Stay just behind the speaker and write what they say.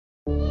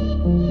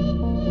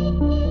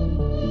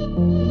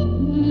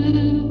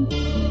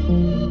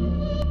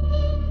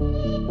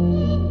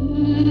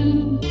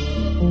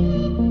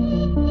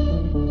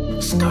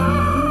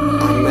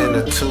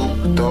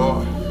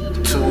two-door,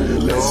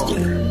 two-door.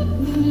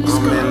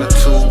 I'm in the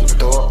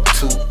two-door,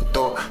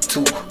 two-door,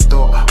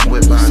 two-door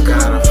whip. I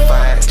got a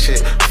 5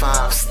 chick,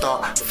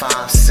 5-star,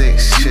 5-6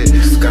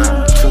 shit.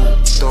 Got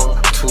two-door,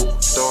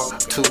 two-door,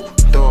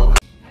 two-door.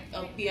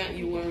 Oh, piano,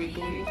 you want to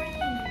record it?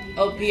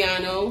 Oh,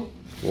 piano.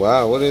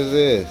 Wow, what is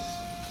this?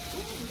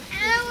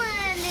 I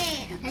want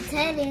it. I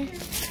tell you.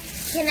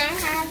 Can I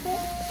have it?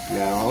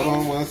 Now, hold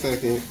on 1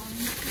 second.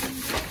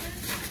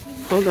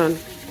 Hold on.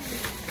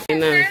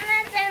 Now.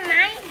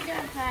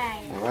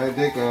 All right,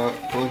 dick up.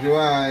 Close your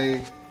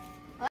eyes.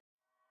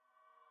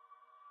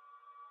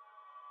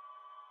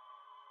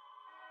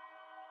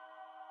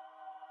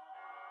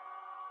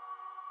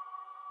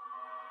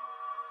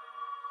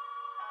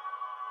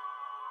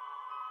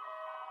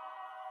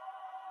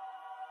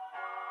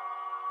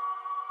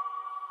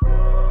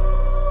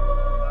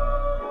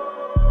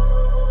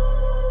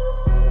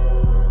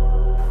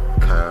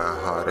 Kinda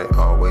hard to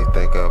always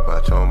think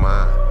about your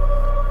mind.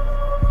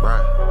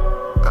 Right?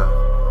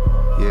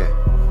 Yeah.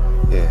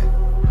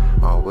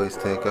 Always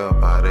think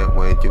about it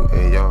when you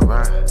in your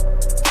ride.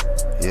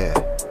 Yeah.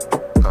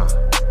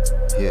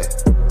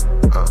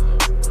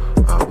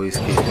 Always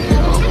keep it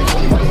on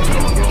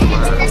your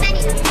mind.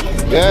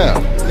 Yeah.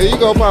 There you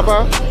go,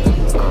 Papa.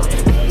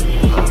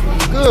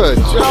 Good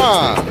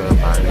job.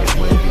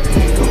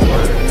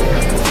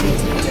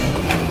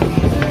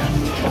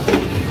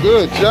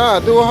 Good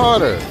job. Do it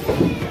harder.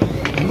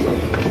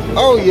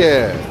 Oh,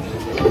 yeah.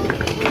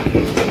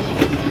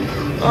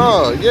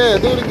 Oh, yeah.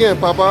 Do it again,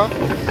 Papa.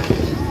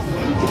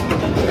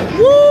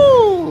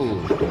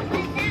 Woo!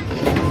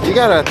 You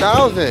got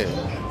 1,000.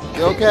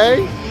 You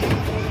okay?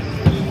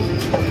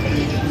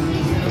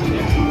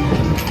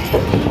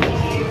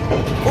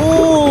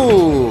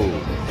 Ooh!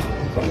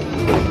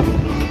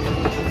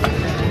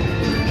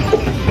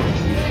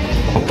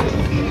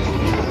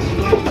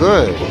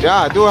 Good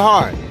job. Do it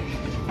hard.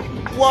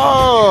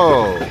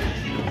 Whoa!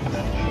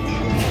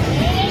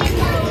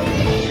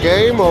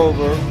 Game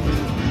over.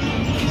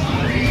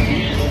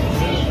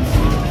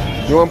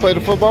 You want to play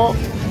the football?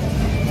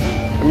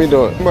 Let me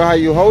do it. Remember how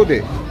you hold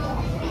it.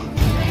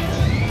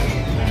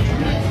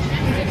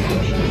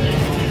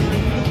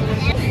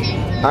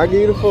 I'll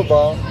give you the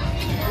football.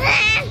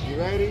 You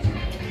ready?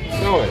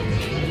 Throw it.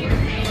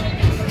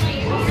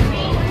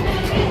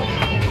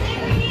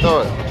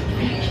 Throw it.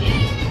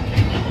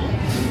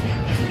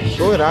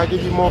 Go ahead, I'll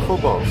give you more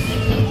football.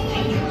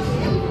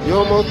 You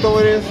almost throw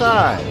it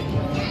inside.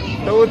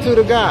 Throw it to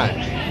the guy.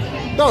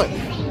 Throw it.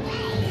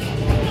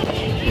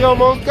 You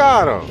almost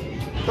got him.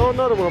 Throw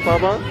another one,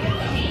 Papa.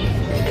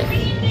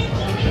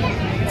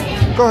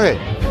 Go ahead.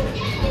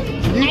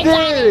 You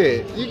did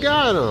it. You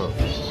got him.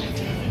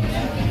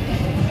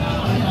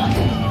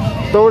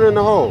 Throw it in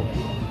the hole.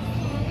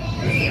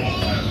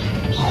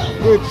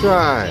 Good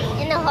try.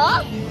 In the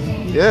hole?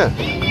 Yeah.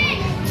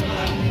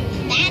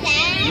 Dada.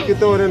 You can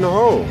throw it in the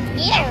hole.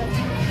 Here.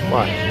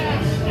 Why?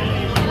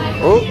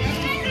 Oh,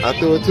 I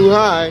threw it too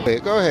high. Hey,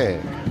 go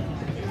ahead.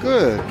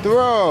 Good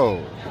throw.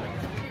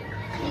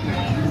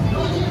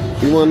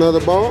 You want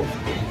another ball?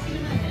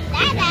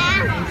 Dada.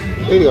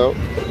 Here you go.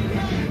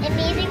 It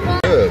needs to go.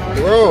 Good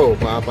throw,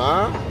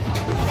 Papa.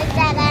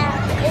 Dada.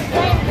 It's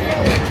going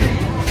through.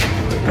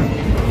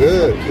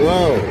 Good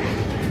throw.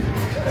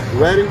 You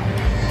ready?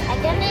 I'm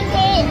gonna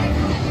get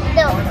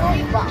the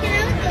football.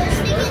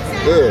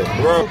 Good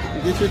throw.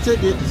 You get your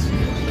tickets.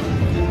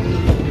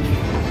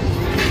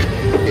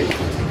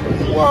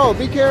 Whoa,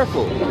 be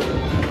careful.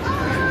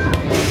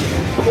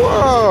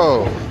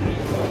 Whoa.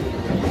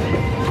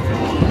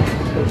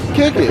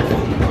 Kick it.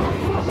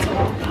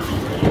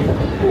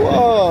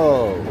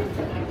 Whoa.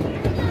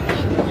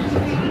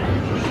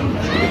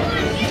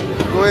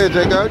 Go ahead,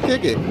 Jacob.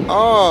 Kick it.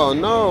 Oh,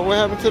 no. What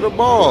happened to the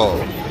ball?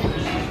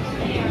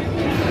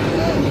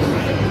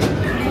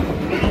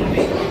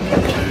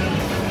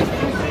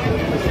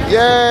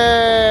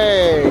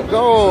 Yay.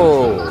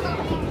 Go.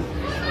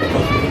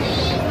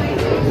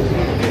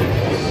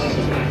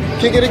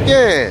 Kick it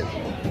again.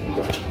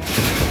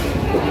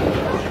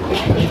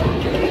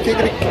 Kick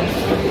it again.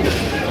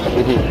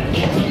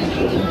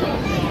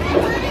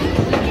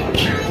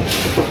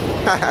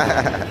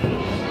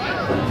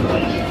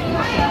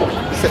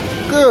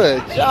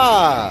 Good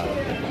job.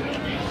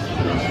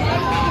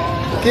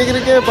 Kick it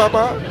again,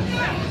 Papa.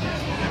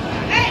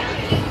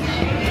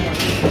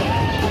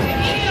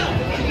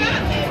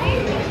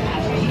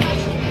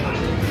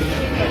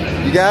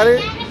 You got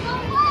it?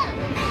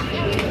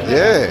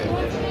 Yeah.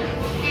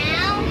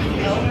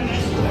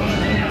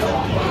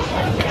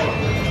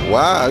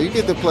 Wow, you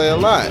get to play a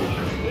lot.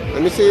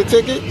 Let me see your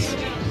tickets.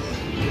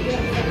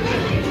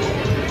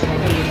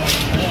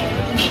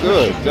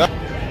 Good job.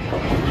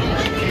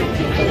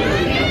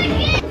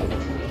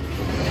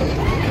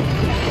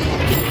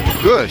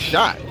 Good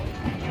shot.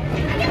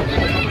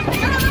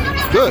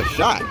 Good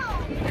shot.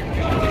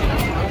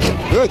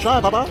 Good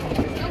try, Papa.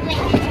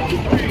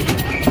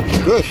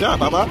 Good shot,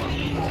 Papa.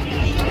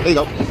 There you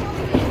go.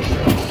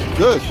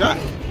 Good shot.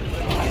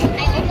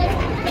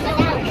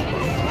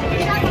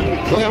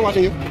 Go ahead, I'm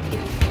watching you.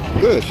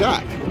 Good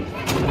shot.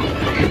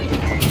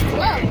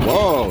 Whoa.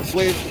 Whoa,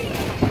 switch.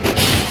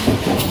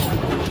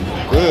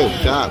 Good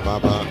shot,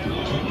 Baba.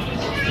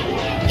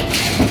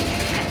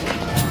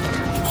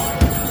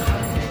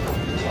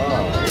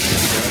 Oh,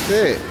 that's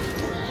it.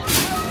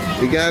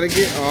 You gotta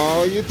get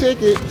all your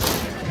tickets.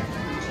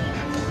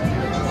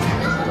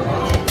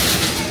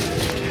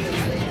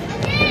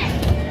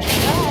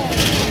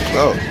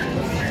 Oh.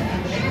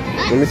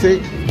 Let me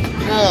see.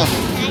 Oh.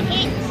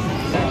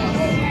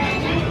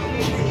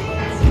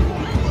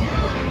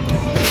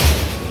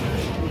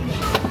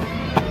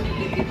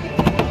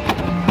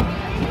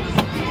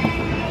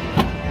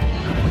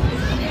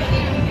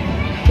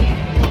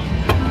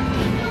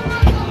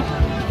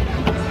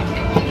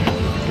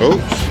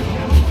 Oops.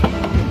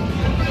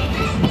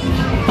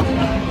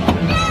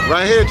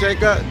 Right here,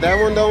 Jacob. That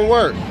one don't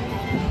work.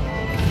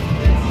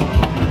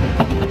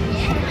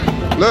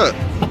 Look,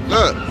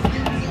 look.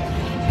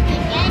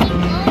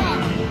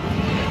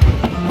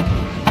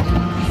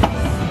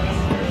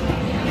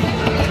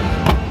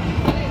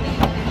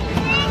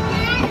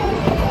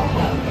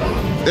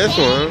 This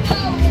one.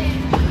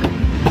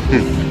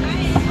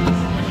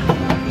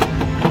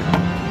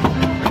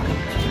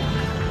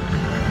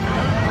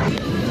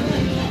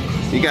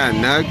 You got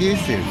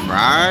nuggets and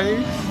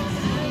fries.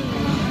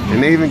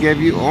 And they even gave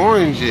you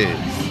oranges.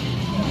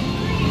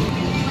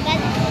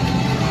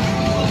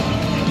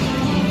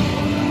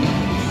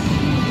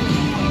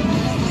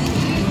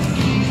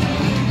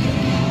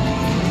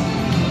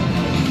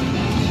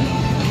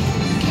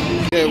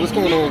 Yeah, what's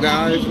going on,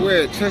 guys?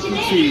 We're at Chuck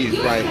E. Cheese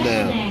right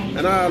now.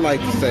 And I'd like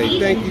to say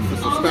thank you for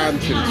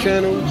subscribing to the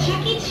channel.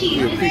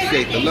 We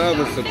appreciate the love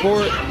and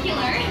support.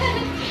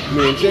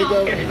 Me and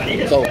Jacob.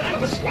 So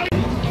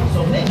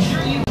make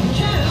sure you 2,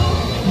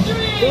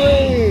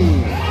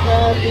 3.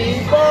 Happy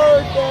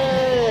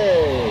birthday!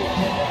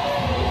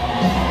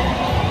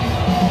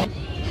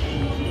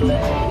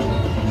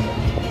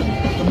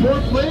 The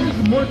more players,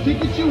 the more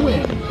tickets you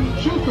win.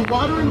 Shoot the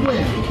water and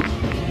win.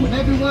 When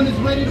everyone is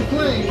ready to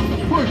play,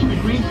 push the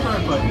green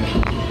start button.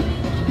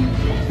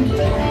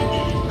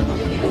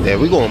 Yeah,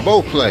 we're gonna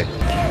both play.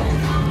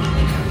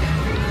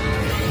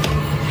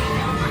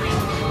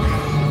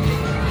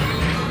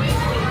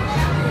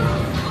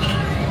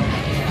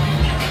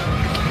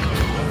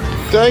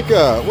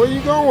 Jacob, where you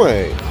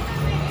going?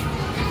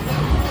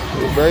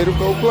 You ready to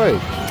go play?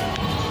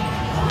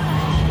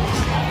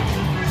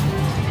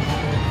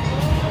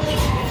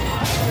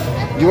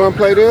 You want to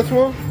play this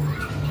one?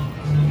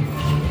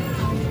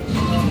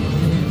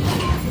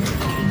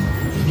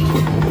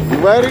 You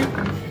ready?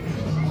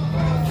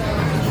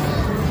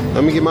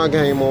 Let me get my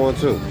game on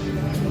too.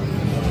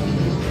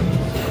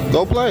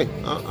 Go play.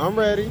 I'm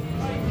ready.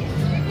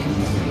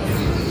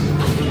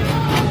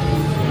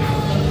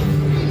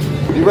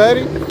 You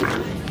ready?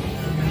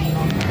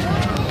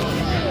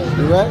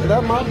 You ready?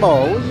 That's my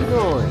ball. Where you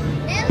going?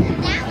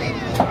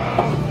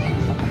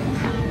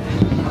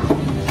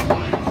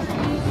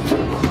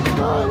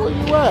 Alright, where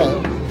you at?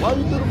 Why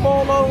you threw the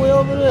ball all the way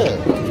over there?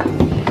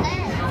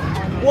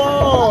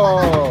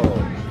 Whoa!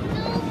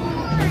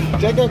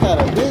 Jacob got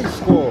a big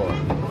score.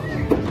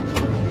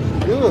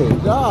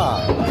 Good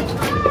job.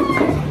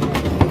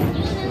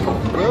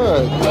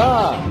 Good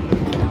job.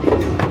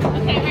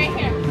 Okay, right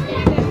here.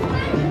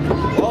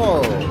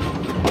 Whoa.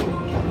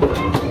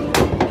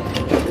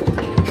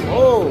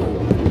 Whoa.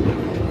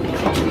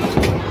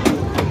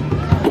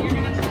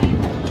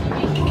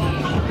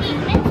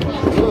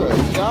 Good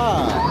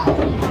job.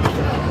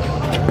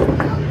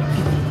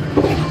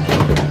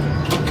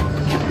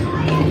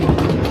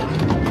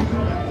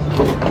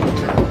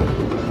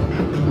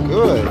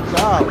 Good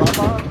job,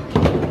 Papa.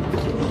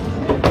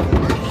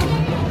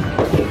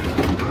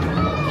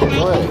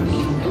 Go ahead.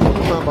 Give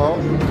me my ball.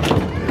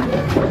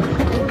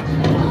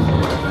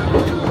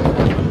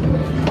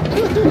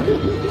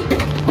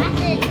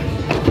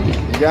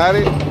 You got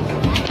it?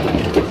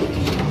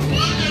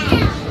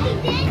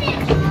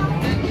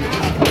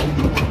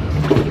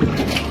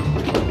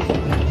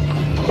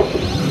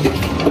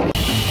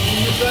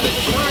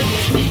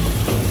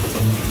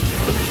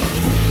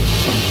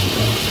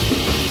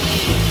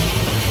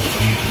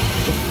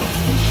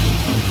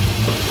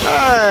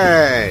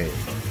 Hey!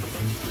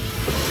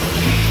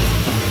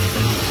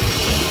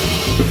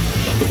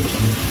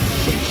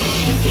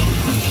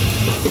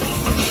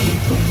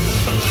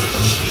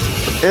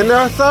 In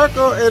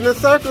the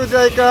circle,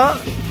 Jacob.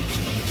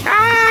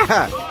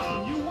 Ah!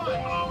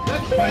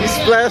 You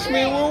splashed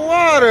me with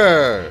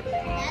water.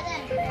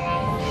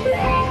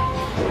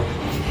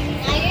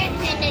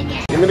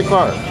 Give me the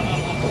card.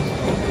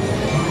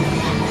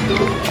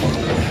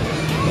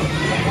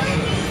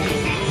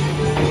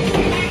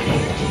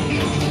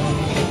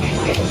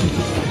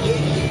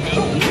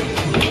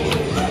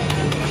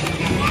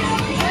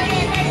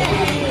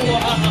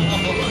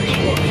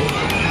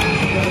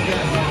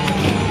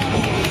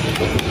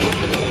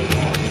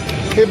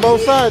 Hit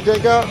both sides,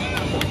 Jacob.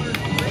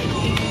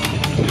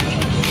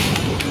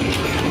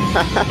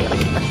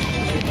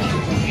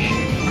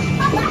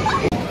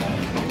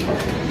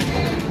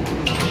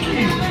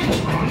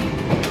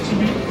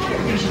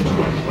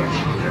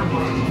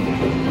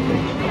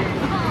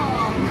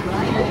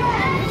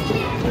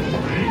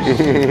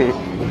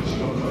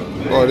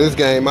 Oh, this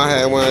game, I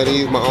had one of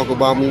these. My uncle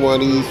bought me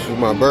one of these for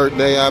my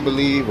birthday, I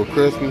believe, or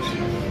Christmas.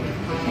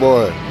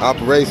 Boy,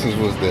 Operations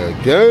was their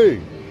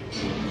game.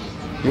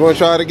 You want to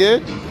try it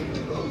again?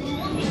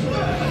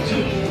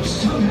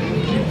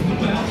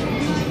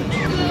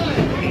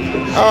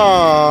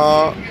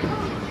 Oh.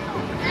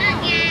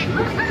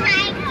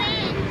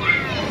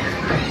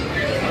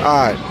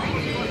 Alright,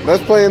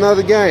 let's play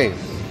another game.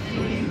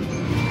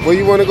 Where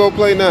you want to go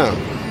play now?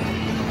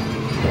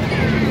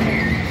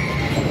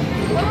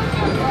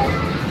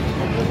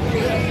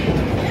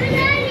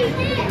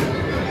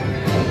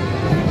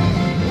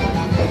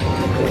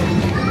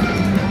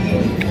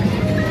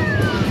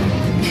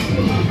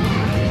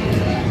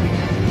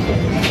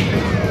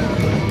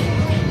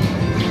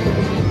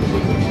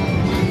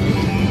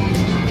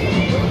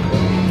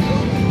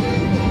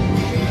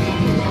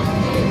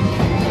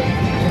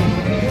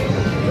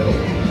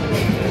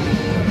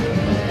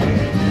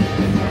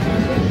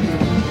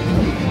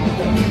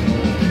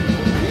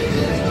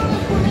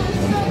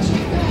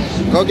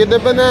 Go get the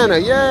banana,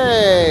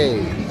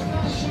 yay!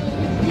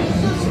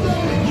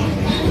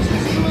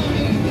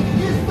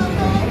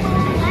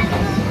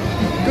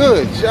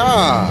 Good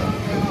job.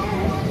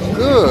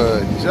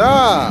 Good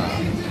job.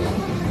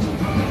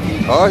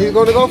 Oh, he's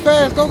gonna go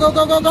fast. Go, go,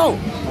 go, go, go.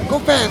 Go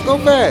fast, go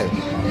fast.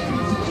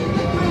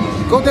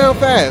 Go down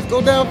fast,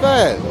 go down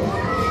fast.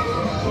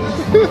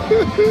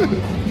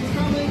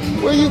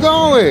 Where you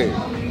going?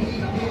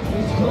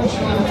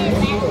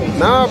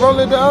 Nah, roll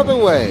it the other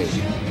way.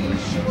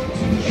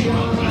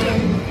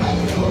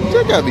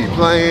 You gotta be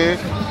playing.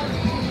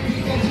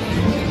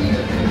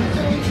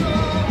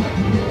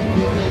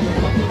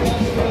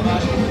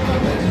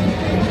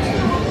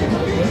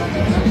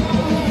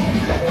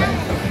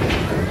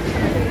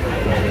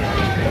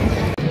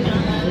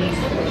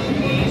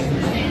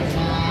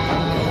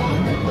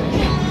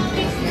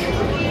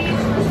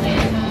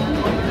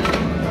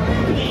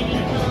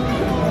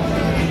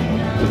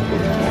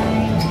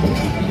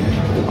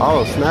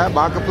 Oh snap,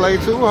 I can play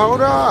too,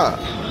 hold up.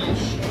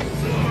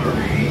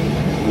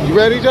 You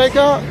ready,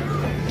 Jacob?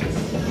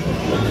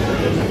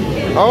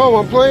 Oh,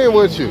 I'm playing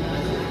with you.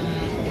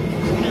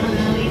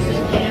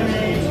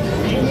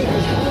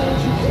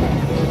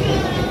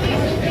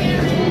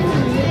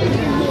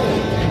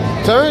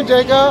 Turn,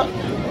 Jacob.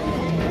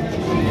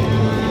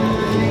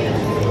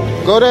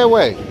 Go that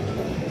way.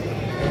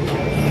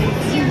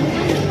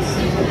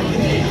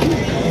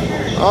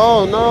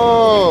 Oh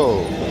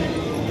no.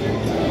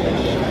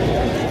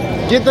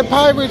 Get the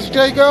pirates,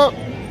 Jacob.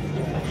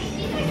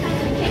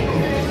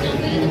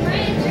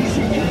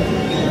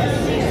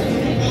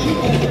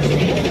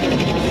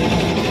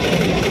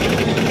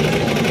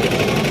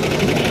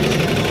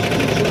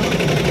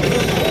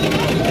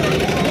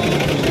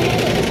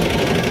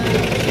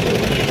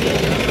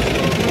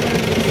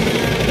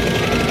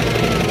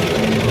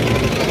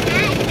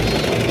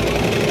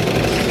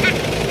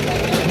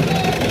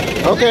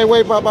 Okay,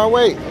 wait, Papa,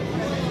 wait.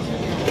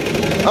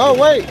 Oh,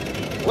 wait,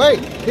 wait.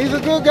 He's a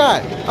good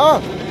guy. Oh,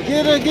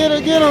 get him, get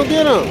him, get him,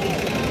 get him.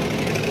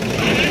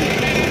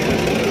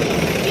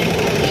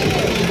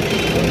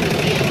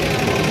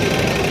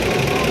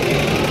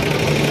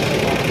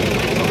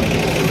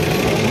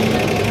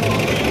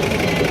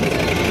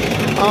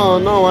 Oh,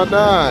 no, I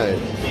died.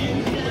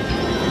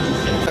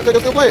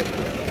 Let's go play it.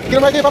 Get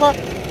him right there, Papa.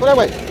 Go that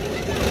way.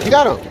 You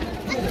got him.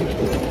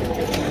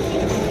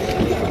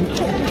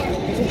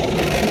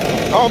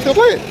 Oh, I'm still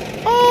playing.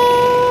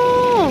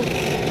 Oh!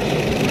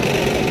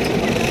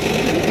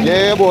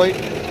 Yeah, boy.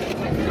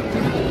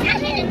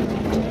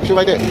 Shoot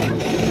right there.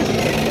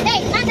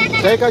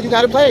 Jacob, you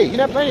gotta play. You're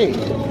not playing.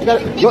 You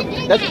gotta.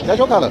 That's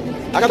your color.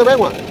 I got the red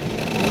one.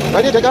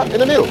 Right there, Jacob, in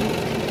the middle.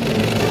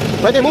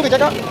 Right there, move it,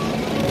 Jacob.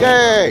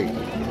 Yay!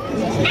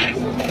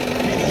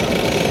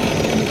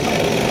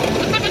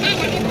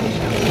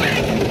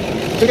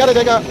 Together,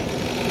 Jacob.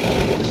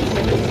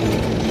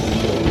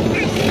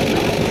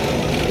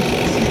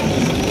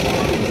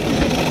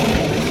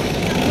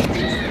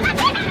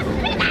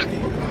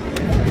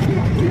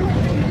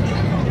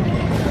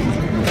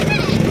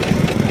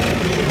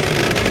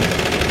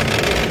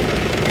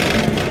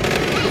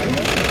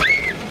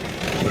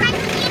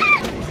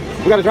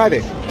 We gotta drive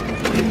it.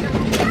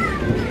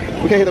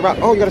 We can't hit the rock.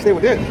 Oh, you gotta stay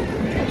with this.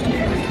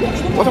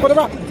 Watch out for the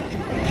rock.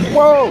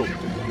 Whoa!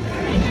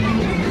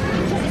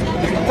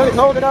 Tell it,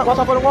 hold it out. Watch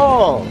out for the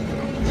wall.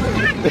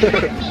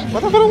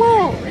 Watch out for the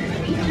wall.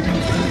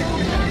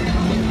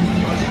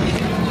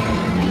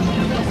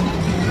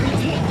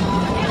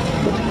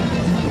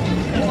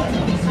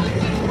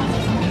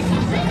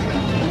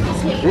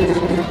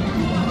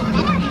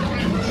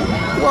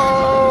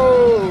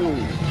 Whoa!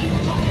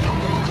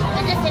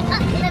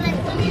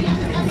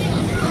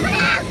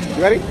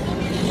 You ready?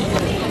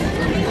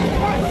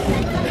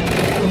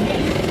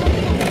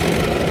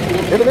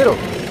 In the middle.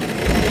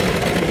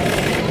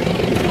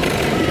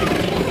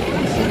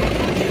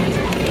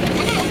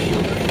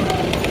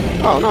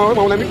 Oh no, it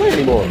won't let me play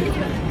anymore.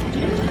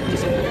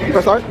 You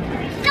press start?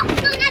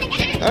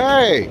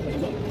 Hey!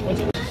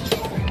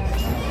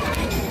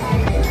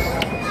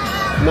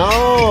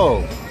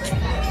 No.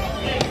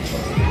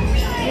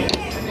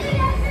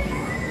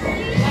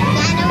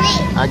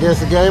 I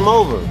guess the game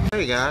over.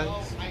 Hey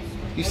guys,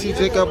 you see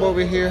Jacob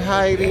over here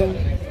hiding?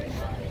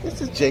 This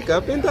is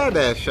Jacob and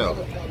Dada show.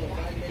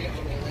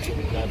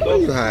 Where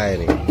you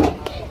hiding?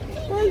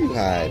 Where you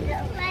hiding?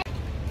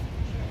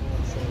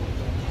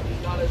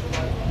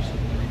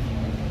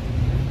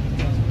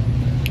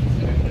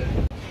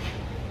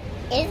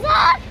 Is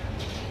that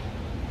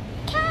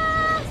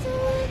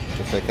castle?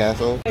 It's a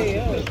castle?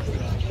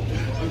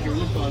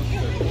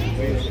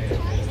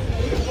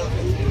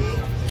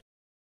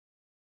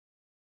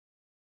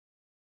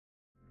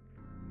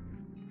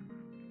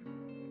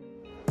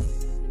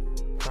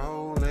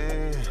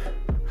 Rolling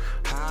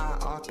high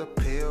off the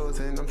pills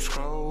and I'm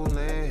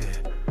scrolling,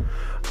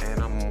 and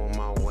I'm on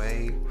my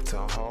way to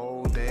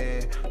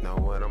holding. Know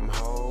what I'm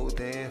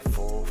holding?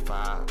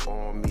 4-5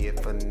 on me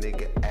if a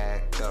nigga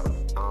act up.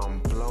 I'm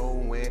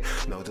blowing.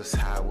 Know just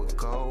how it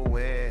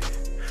going.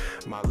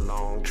 My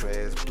long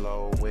dreads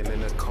blowing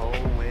in the cold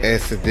wind.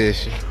 S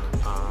edition.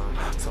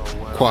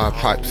 Quad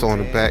pipes on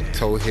the back,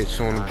 toe hitch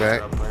on the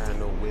back.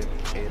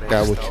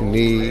 Got what you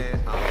need.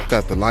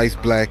 Got the lights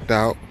blacked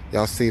out.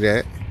 Y'all see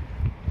that?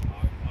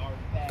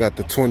 Got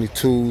the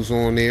 22s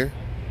on there.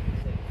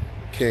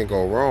 Can't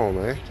go wrong,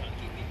 man.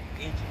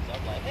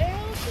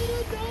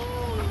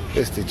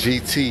 It's the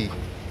GT.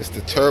 It's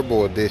the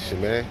turbo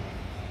edition, man.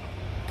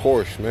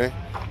 Porsche, man.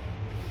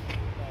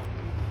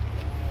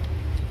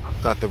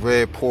 Got the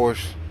red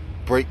Porsche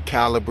brake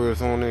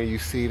calibers on there. You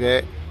see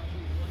that?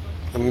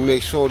 Let me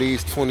make sure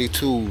these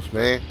 22s,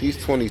 man. These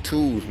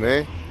 22s,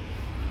 man.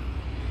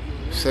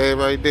 Say it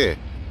right there.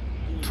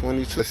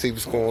 22. Let's see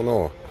what's going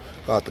on.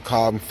 Got the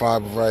carbon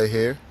fiber right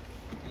here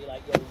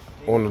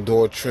on the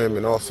door trim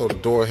and also the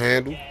door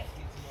handle.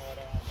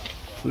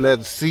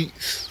 Leather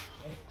seats.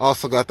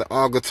 Also got the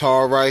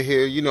Agatar right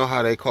here. You know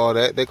how they call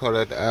that. They call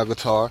that the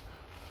Agatar.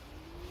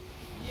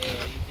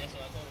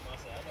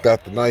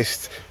 Got the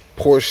nice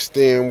Porsche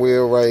steering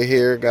wheel right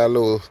here. Got a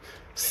little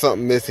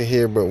something missing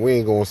here, but we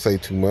ain't gonna say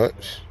too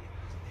much.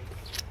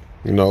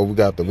 You know, we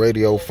got the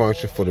radio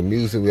function for the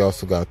music. We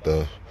also got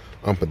the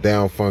up and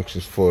down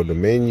functions for the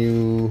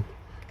menu.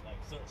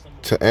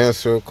 To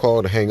answer a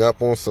call, to hang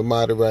up on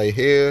somebody right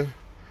here.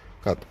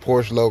 Got the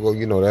Porsche logo,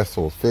 you know, that's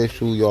so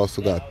official. You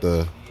also got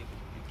the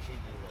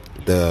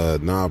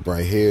knob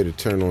right here to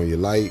turn on your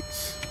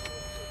lights.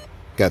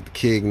 Got the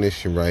key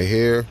ignition right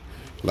here.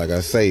 Like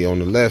I say, on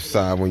the left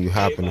side, when you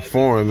hop in the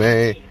foreign,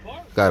 man,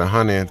 got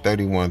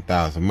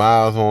 131,000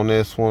 miles on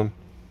this one.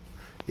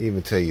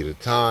 Even tell you the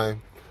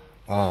time.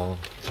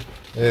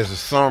 There's a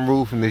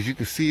sunroof, and as you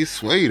can see, it's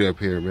suede up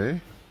here,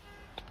 man.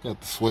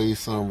 Got the suede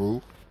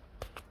sunroof.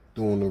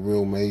 Doing the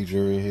real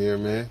major in here,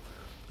 man.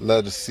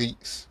 Leather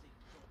seats.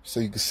 So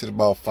you can sit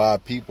about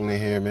 5 people in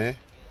here, man.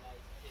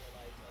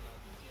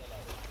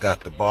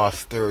 Got the Boss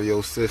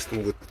stereo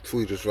system with the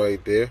tweeters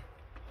right there.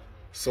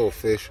 So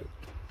official.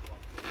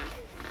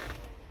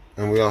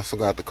 And we also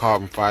got the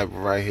carbon fiber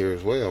right here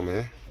as well,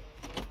 man.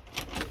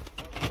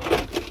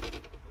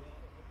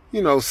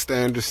 You know,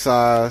 standard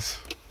size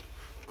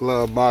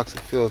glove box.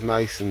 It feels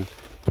nice and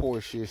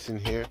Porsche-ish in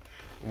here.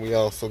 And we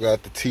also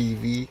got the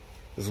TV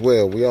as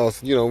well. We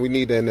also, you know, we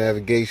need that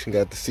navigation.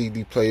 Got the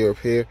CD player up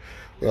here.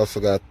 We also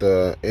got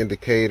the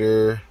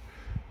indicator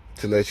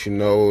to let you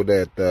know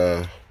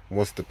that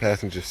once the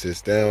passenger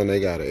sits down, they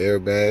got an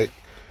airbag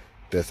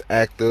that's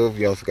active.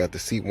 You also got the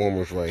seat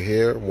warmers right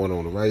here. One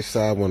on the right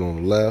side, one on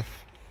the left.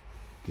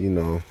 You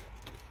know,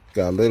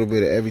 got a little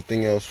bit of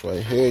everything else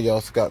right here. You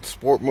also got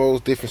sport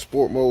modes, different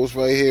sport modes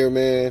right here,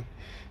 man.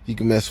 You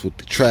can mess with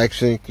the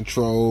traction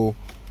control.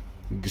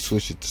 You can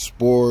switch it to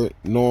sport,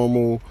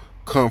 normal,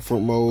 comfort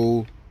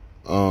mode.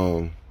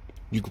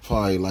 You could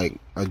probably like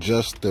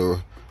adjust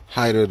the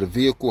height of the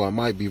vehicle. I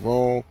might be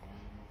wrong.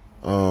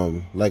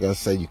 Like I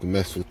say, you can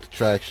mess with the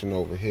traction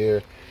over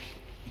here.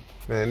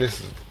 Man,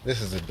 this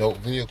is a dope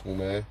vehicle,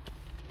 man.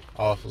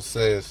 Also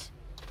says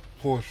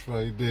Porsche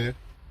right there.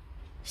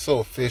 So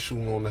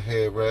official on the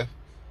headrest.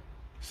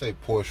 Say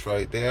Porsche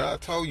right there. I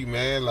told you,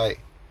 man, like,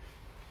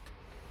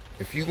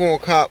 if you gonna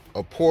cop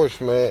a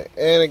Porsche, man,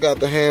 and it got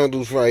the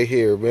handles right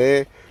here,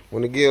 man,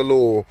 when it get a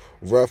little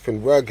rough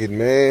and rugged,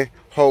 man,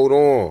 hold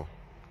on.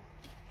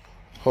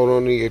 Hold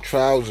on to your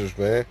trousers,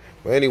 man.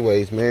 But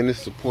anyways, man,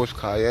 this is a Porsche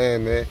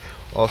Cayenne, man.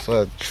 Also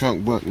have the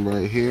trunk button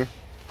right here.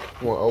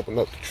 You want to open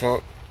up the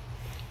trunk.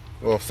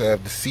 You also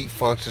have the seat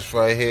functions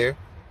right here.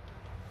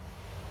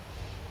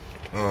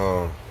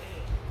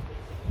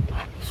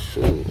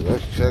 Shoot,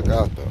 let's check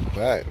out the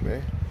back,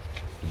 man.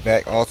 The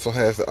back also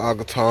has the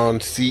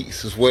Agaton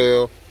seats as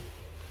well.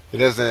 It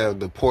doesn't have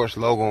the Porsche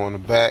logo on the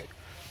back.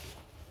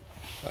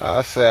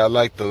 I say I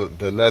like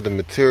the leather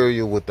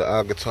material with the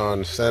Agaton in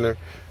the center.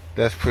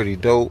 That's pretty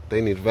dope.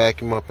 They need to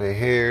vacuum up in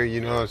here,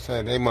 you know what I'm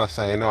saying? They must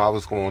say, no, I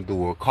was going to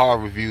do a car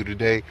review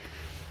today.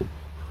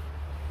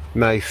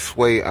 Nice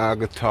suede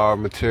Agatar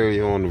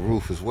material on the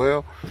roof as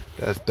well.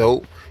 That's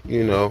dope,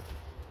 you know.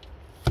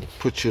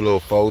 Put your little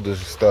folders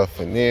and stuff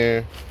in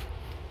there.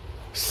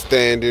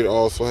 Standard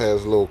also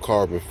has a little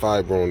carbon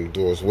fiber on the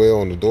door as well,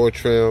 on the door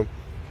trim.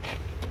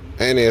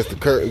 And there's the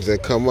curtains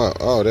that come up.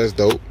 Oh, that's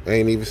dope. I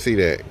ain't even see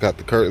that. Got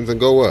the curtains and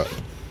go up.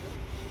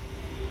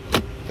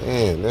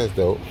 Man, that's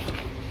dope.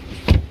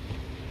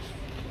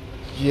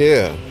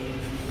 Yeah.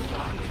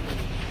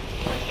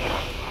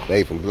 They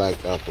even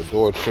blacked out the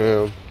door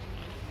trim.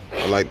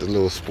 I like the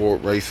little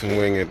sport racing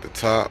wing at the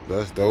top.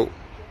 That's dope.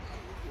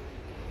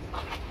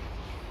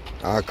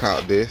 I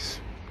caught this.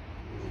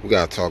 We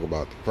gotta talk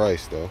about the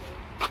price though.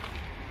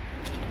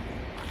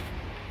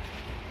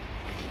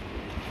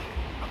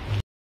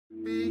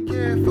 Be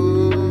careful.